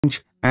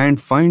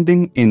and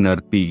finding inner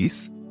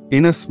peace.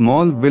 In a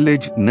small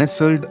village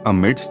nestled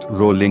amidst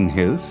rolling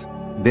hills,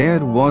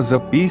 there was a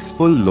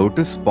peaceful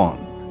lotus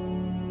pond.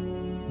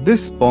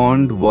 This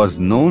pond was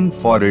known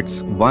for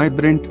its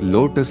vibrant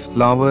lotus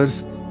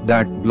flowers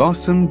that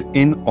blossomed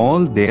in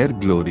all their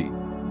glory.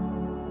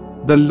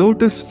 The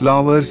lotus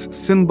flowers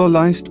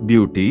symbolized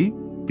beauty,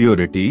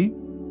 purity,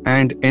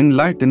 and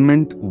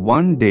enlightenment.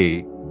 One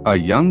day, a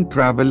young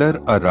traveler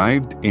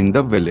arrived in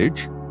the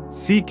village,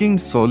 seeking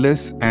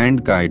solace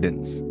and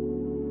guidance.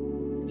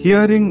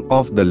 Hearing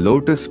of the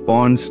lotus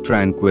pond's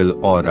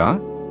tranquil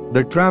aura,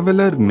 the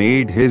traveler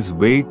made his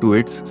way to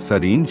its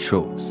serene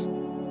shores.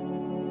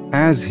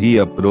 As he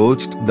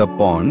approached the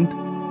pond,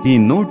 he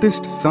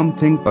noticed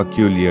something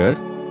peculiar.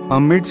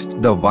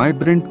 Amidst the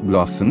vibrant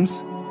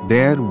blossoms,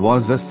 there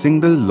was a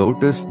single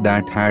lotus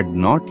that had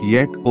not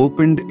yet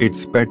opened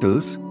its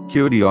petals.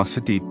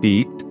 Curiosity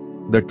piqued.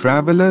 The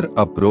traveler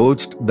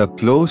approached the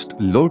closed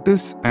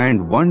lotus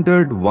and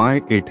wondered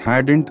why it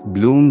hadn't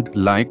bloomed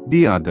like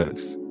the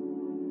others.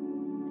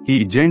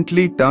 He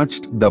gently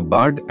touched the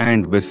bud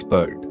and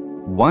whispered,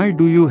 "Why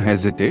do you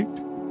hesitate?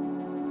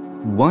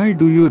 Why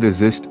do you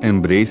resist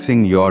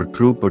embracing your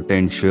true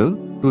potential?"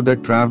 To the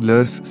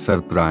traveler's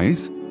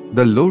surprise,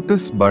 the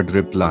lotus bud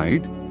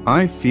replied,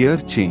 "I fear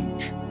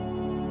change.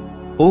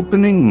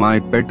 Opening my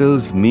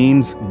petals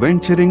means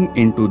venturing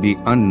into the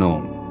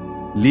unknown,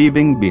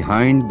 leaving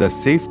behind the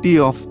safety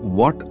of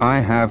what I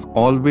have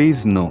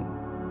always known.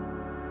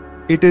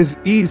 It is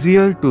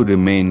easier to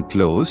remain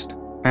closed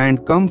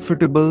and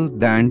comfortable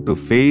than to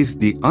face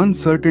the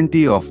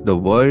uncertainty of the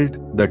world."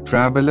 The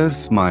traveler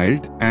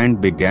smiled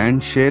and began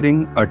sharing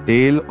a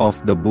tale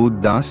of the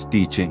Buddha's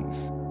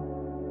teachings.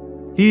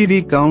 He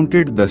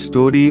recounted the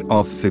story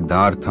of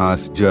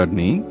Siddhartha's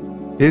journey,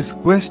 his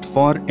quest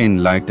for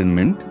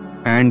enlightenment,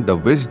 and the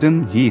wisdom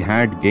he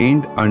had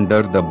gained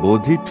under the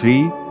Bodhi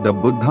tree. The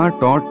Buddha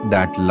taught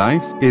that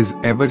life is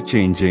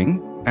ever-changing,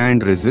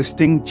 and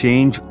resisting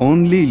change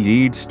only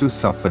leads to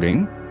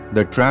suffering,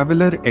 the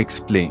traveler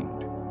explained.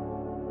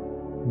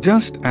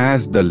 Just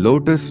as the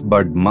lotus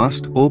bud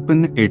must open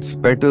its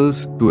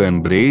petals to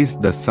embrace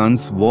the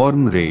sun's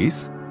warm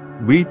rays,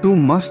 we too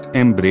must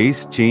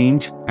embrace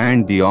change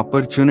and the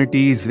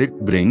opportunities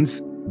it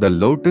brings. The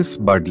lotus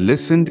bud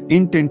listened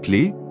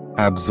intently,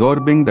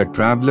 absorbing the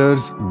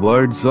traveler's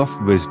words of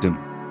wisdom.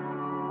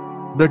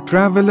 The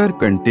traveler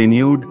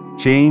continued,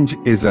 "Change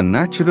is a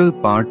natural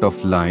part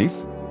of life,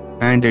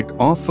 and it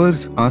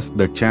offers us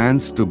the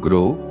chance to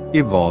grow,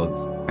 evolve,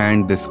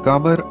 and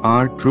discover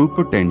our true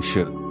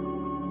potential.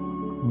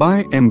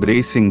 By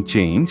embracing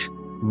change,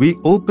 we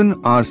open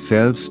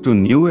ourselves to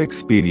new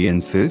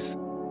experiences,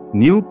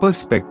 new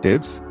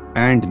perspectives,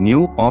 and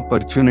new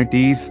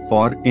opportunities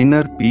for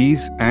inner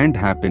peace and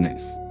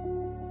happiness."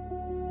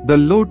 The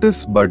lotus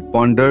bud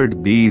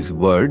pondered these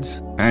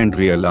words and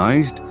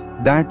realized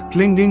that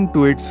clinging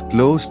to its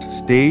closed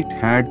state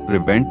had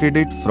prevented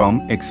it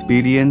from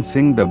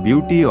experiencing the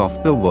beauty of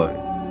the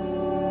world.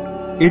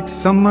 It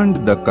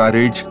summoned the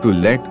courage to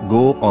let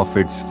go of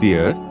its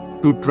fear,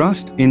 to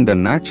trust in the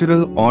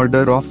natural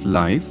order of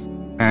life,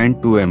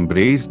 and to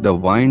embrace the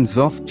winds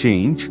of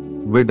change.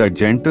 With a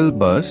gentle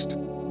burst,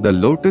 the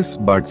lotus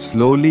bud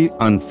slowly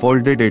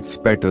unfolded its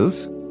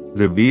petals,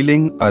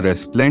 revealing a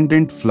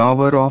resplendent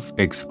flower of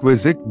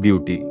exquisite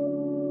beauty.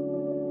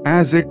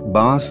 As it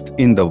basked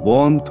in the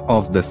warmth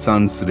of the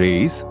sun's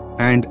rays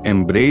and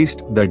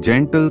embraced the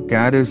gentle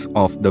caress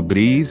of the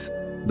breeze,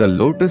 the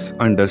lotus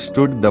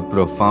understood the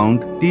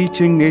profound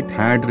teaching it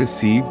had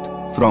received.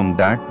 From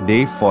that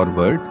day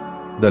forward,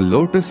 the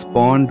lotus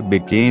pond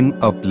became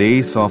a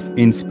place of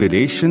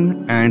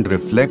inspiration and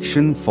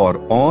reflection for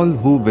all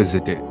who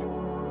visited.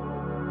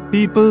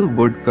 People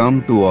would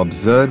come to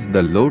observe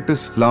the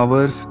lotus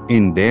flowers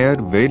in their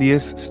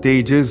various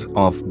stages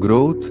of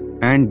growth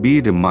and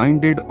be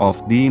reminded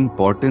of the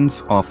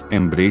importance of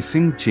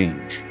embracing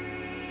change.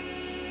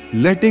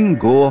 Letting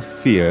go of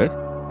fear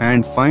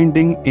and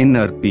finding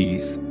inner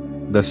peace,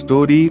 the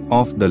story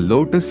of the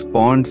lotus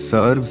pond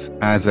serves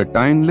as a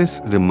timeless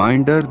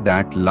reminder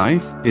that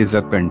life is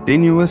a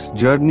continuous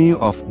journey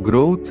of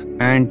growth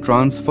and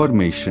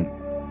transformation.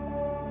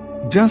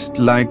 Just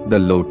like the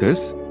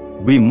lotus,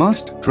 we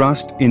must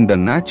trust in the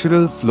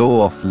natural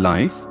flow of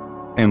life,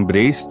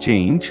 embrace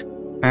change,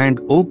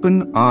 and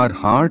open our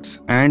hearts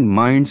and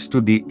minds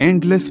to the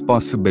endless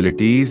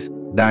possibilities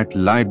that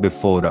lie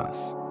before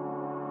us.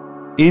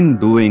 In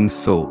doing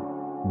so,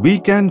 we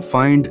can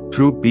find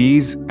true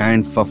peace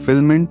and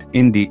fulfillment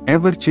in the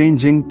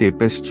ever-changing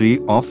tapestry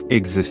of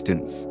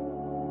existence.